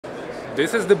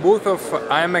This is the booth of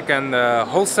imec and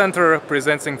whole center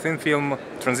presenting thin film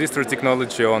transistor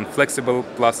technology on flexible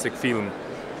plastic film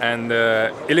and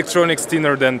electronics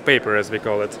thinner than paper, as we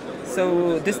call it.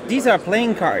 So these are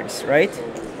playing cards, right?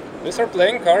 These are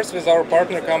playing cards with our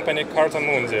partner company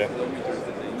Cartamundi.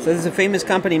 So this is a famous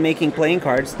company making playing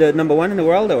cards, the #1 in the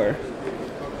world, or?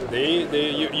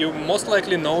 You most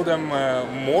likely know them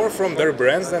more from their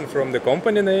brands than from the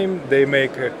company name. They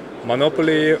make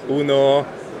Monopoly, Uno,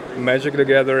 Magic the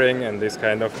Gathering, and this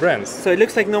kind of brands. So it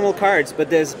looks like normal cards, but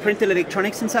there's printed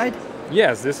electronics inside?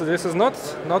 Yes, this is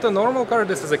not a normal card.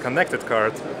 This is a connected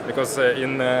card, because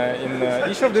in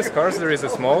each of these cards there is a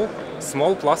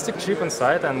small plastic chip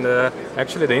inside, and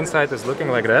actually the inside is looking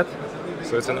like that.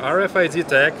 So it's an RFID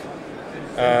tag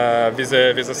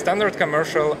with a standard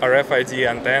commercial RFID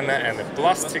antenna and a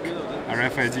plastic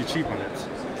RFID chip on it.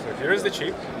 So here is the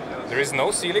chip. There is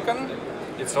no silicon.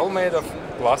 It's all made of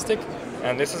plastic,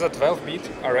 and this is a 12-bit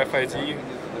RFID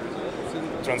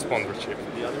transponder chip.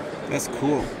 That's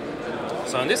cool.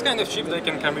 So on this kind of chip they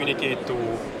can communicate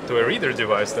to a reader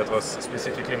device that was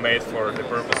specifically made for the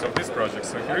purpose of this project.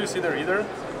 So here you see the reader,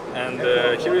 and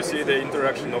here you see the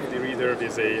interaction of the reader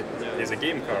with a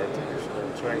game card. So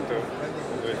I'm trying to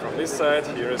do it from this side.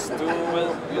 Here is 2,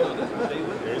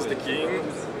 here is the king.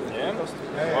 Yeah.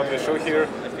 What we show here,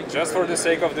 just for the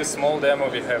sake of this small demo,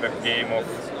 we have a game of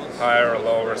higher or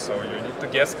lower, so you need to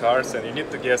guess cards, and you need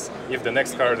to guess if the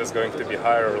next card is going to be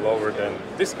higher or lower than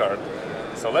this card.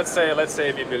 So let's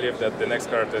say we believe that the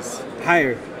next card is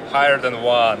higher than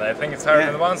 1. I think it's higher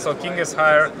than 1, so king is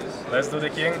higher. Let's do the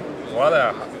king.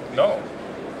 Voila. No.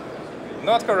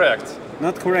 Not correct.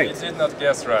 Not correct. You did not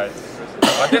guess right.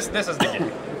 But this is the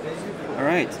game. All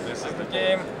right. This is the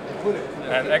game.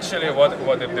 And actually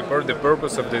the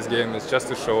purpose of this game is just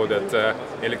to show that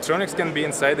electronics can be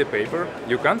inside the paper.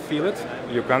 You can't feel it,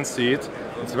 you can't see it.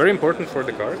 It's very important for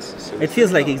the cards. So it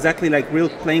feels like exactly like real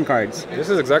playing cards. This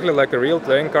is exactly like a real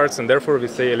playing cards, and therefore we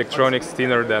say electronics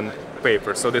thinner than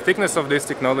paper. So the thickness of this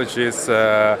technology is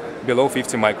below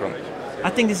 50 micron. I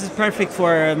think this is perfect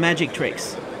for magic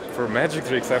tricks. For magic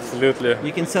tricks, absolutely.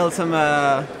 You can sell some.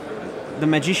 The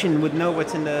magician would know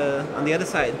what's on the other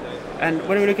side. And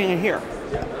what are we looking at here?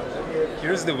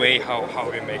 Here's the way how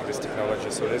we make this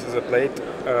technology. So this is a plate,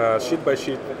 sheet by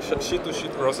sheet, sheet to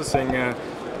sheet processing,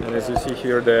 and as you see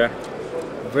here, the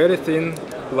very thin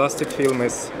plastic film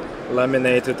is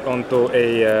laminated onto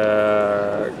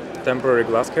a temporary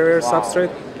glass carrier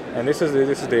substrate, and this is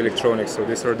the electronics. So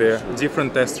these are the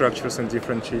different test structures and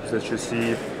different chips that you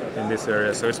see in this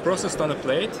area. So it's processed on a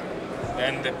plate,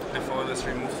 and the foil is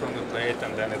removed from the plate,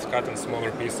 and then it's cut in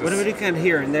smaller pieces. What are we looking at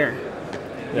here and there?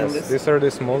 Yes, these are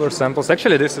the smaller samples.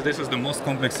 Actually, this is the most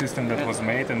complex system that was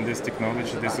made in this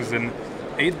technology. This is an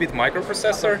 8-bit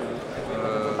microprocessor.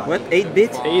 What?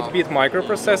 8-bit? 8-bit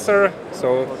microprocessor.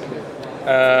 So,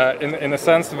 in a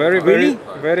sense,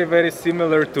 very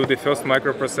similar to the first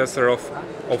microprocessor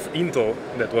of Intel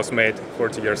that was made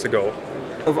 40 years ago.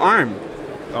 Of ARM.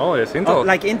 Oh, yes, Intel. Oh,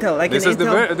 like Intel, like this an is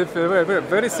Intel? the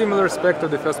very similar spec to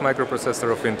the first microprocessor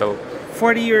of Intel.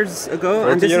 40 years ago?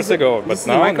 40 years ago, but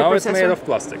now it's made of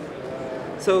plastic.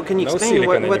 So can you explain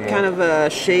what kind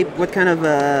of shape, what kind of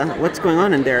what's going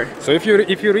on in there? So if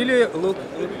you really look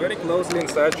very closely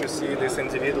inside, you see these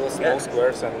individual small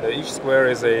squares, and each square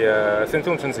is a thin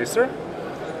film transistor.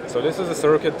 So this is a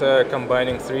circuit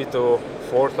combining 3,000 to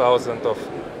 4,000 of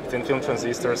thin film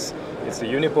transistors. It's a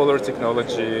unipolar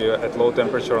technology at low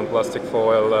temperature on plastic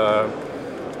foil,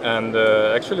 and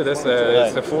actually this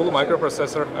it's a full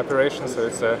microprocessor operation, so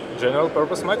it's a general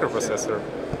purpose microprocessor.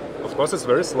 Of course, it's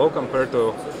very slow compared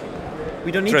to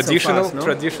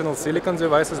traditional silicon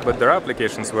devices, but there are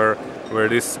applications where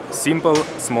these simple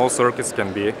small circuits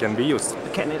can be used.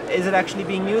 Is it actually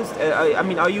being used? I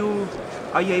mean, are you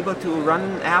able to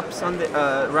run apps on the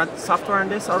run software on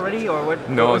this already, or what?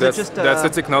 No, or that's a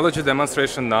technology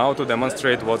demonstration now to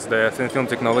demonstrate what the thin film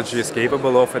technology is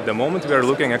capable of. At the moment, we are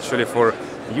looking actually for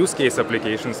use case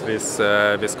applications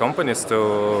with companies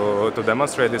to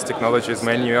demonstrate this technology's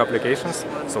many new applications.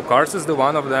 So cards is the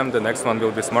one of them. The next one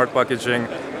will be smart packaging,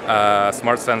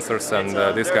 smart sensors, and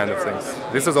these kind of things.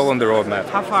 This is all on the roadmap.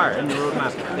 How far in the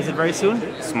roadmap? Is it very soon?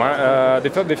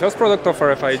 The first product of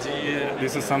RFID,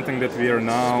 this is something that we are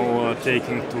now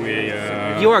taking to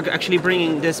a... You are actually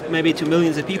bringing this maybe to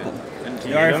millions of people.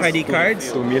 The RFID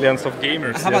cards? To millions of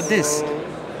gamers. How about this?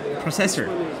 Processor.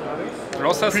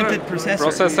 Printed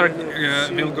processor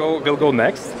will go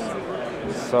next.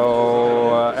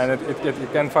 So and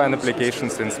it can find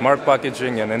applications in smart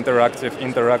packaging and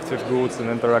interactive goods and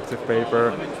interactive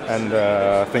paper and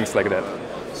things like that.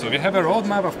 So we have a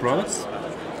roadmap of products.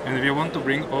 And we want to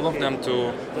bring all of them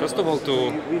to, first of all,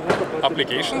 to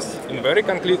applications in very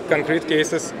concrete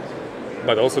cases,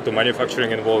 but also to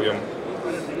manufacturing in volume.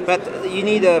 But you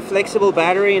need a flexible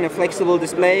battery and a flexible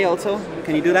display also?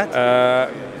 Can you do that?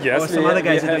 Yes, or some other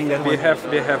guys are doing that we have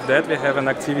that. We have an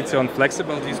activity on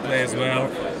flexible display as well.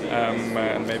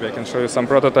 And maybe I can show you some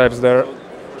prototypes there.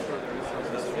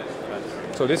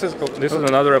 So this is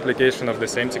another application of the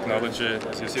same technology.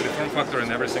 As you see, the form factor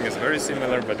and everything is very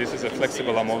similar, but this is a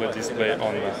flexible AMOLED display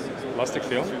on plastic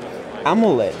film.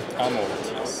 AMOLED?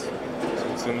 AMOLED, yes.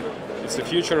 So it's the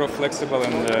future of flexible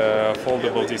and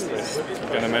foldable displays. You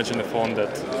can imagine a phone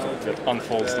that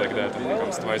unfolds like that and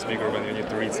becomes twice bigger when you need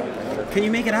to read something. Can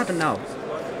you make it happen now?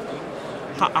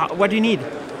 What do you need?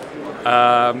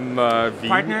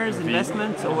 Partners,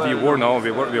 investments? Or we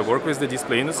work with the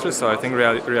display industry, so I think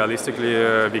realistically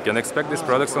we can expect these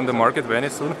products on the market very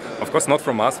soon. Of course, not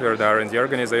from us, we are the R&D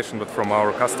organization, but from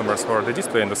our customers who are the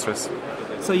display industries.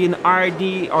 So you're an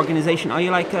R&D organization. Are you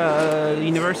like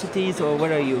universities, or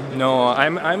what are you? No,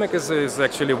 imec is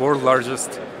actually world's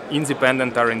largest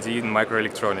independent R&D in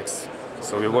microelectronics.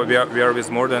 So we are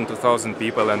with more than 2,000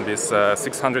 people and with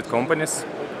 600 companies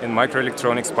in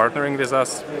microelectronics partnering with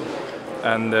us.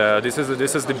 And this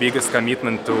is the biggest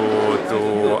commitment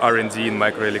to R&D in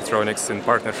microelectronics in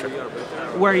partnership.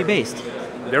 Where are you based?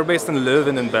 They're based in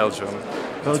Leuven in Belgium.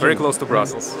 It's very close to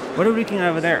Brussels. What are we looking at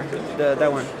over there?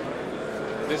 That one.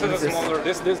 This is a smaller.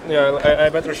 I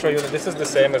better show you. This is the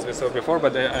same as we saw before,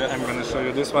 but I'm going to show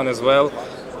you this one as well.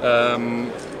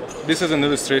 This is an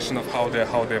illustration of how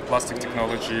the plastic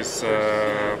technology is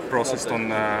processed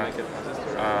on.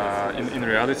 In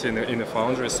reality, in a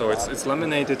foundry, so it's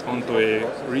laminated onto a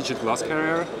rigid glass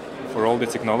carrier for all the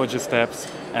technology steps,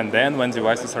 and then when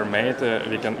devices are made,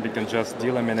 we can just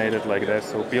delaminate it like that.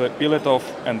 So peel it off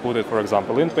and put it, for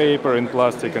example, in paper, in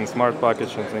plastic, and smart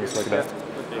package and things like that.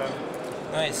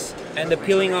 Nice. And the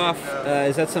peeling off,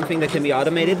 is that something that can be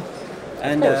automated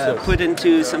and put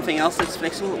into something else that's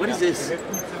flexible? What is this?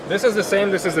 This is the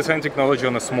same technology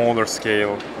on a smaller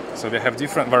scale. So we have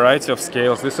different variety of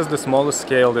scales. This is the smallest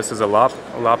scale. This is a lab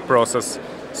process.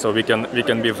 So we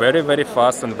can be very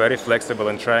fast and very flexible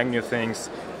in trying new things.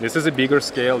 This is a bigger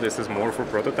scale. This is more for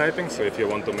prototyping. So if you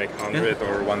want to make 100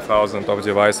 or 1,000 of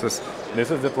devices, this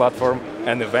is the platform.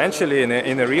 And eventually,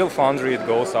 in a real foundry, it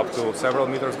goes up to several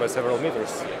meters by several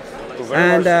meters.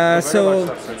 And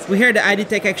so we hear the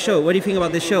IDTech X show. What do you think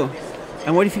about this show?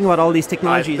 And what do you think about all these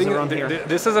technologies around here?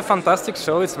 This is a fantastic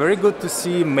show. It's very good to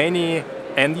see many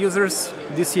end users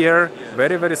this year.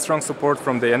 Very strong support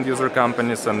from the end user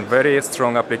companies and very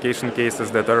strong application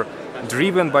cases that are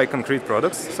driven by concrete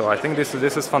products. So I think this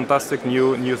is fantastic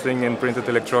new thing in printed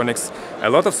electronics. A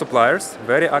lot of suppliers,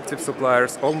 very active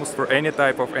suppliers, almost for any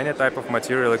type of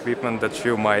material equipment that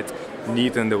you might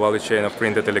need in the value chain of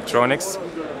printed electronics.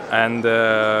 And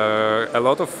a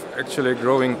lot of actually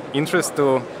growing interest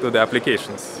to the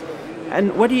applications.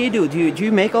 And what do you do? Do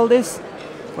you make all this?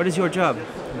 What is your job?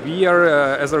 We are,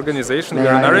 as an organization, we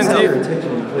are an R&D.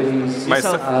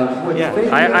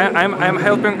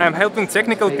 I'm helping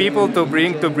technical people to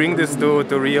bring this to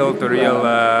real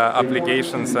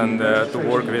applications and to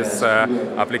work with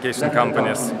application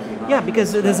companies. Yeah,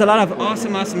 because there's a lot of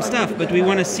awesome stuff, but we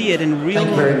want to see it in real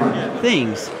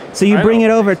things. So you bring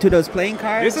it over to those playing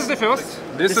cards. This is the first.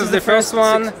 This is the first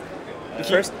one. The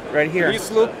first, right here.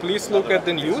 Please look at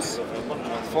the news.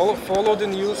 Follow the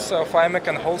news of imec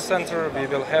and Hall Center. We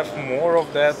will have more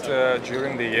of that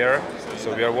during the year.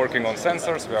 So we are working on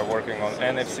sensors. We are working on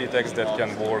NFC tags that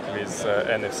can work with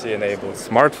NFC-enabled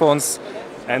smartphones,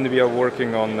 and we are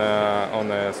working on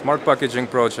smart packaging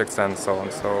projects and so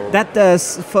on. So that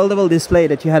foldable display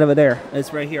that you had over there,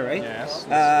 it's right here, right? Yes.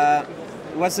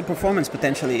 What's the performance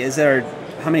potentially? Is there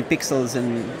how many pixels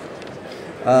and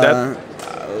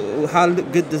how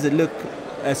good does it look?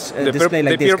 As a display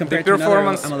like this compared to another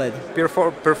AMOLED?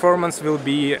 Performance will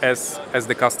be as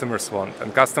the customers want,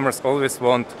 and customers always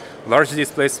want large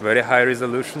displays, very high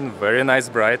resolution, very nice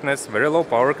brightness, very low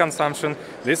power consumption.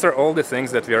 These are all the things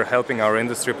that we are helping our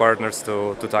industry partners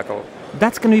to tackle.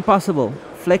 That's going to be possible.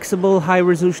 Flexible, high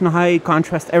resolution, high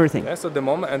contrast, everything. Yes, at the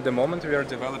moment we are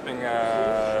developing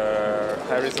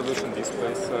high resolution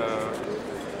displays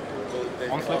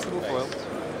on flexible foil.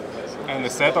 And a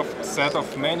set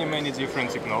of many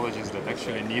different technologies that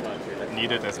actually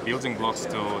needed as building blocks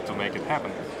to make it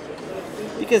happen.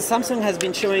 Because Samsung has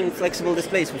been showing flexible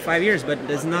displays for 5 years, but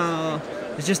there's no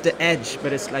It's just the edge,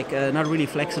 but it's like not really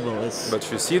flexible.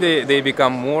 But you see, they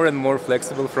become more and more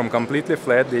flexible. From completely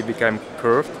flat, they become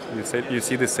curved. You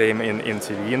see the same in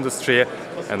TV industry,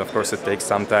 and of course, it takes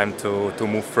some time to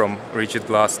move from rigid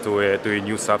glass to a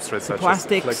new substrate such as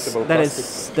flexible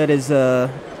plastics. That is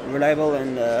reliable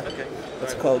and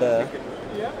what's called.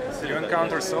 So you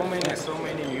encounter so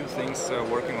many new things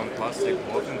working on plastic,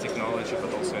 both in technology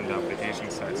but also in the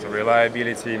application side. So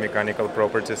reliability, mechanical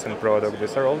properties in product,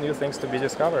 these are all new things to be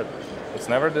discovered. It's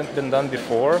never been done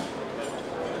before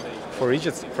for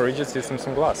rigid systems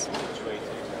in glass.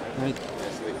 Right.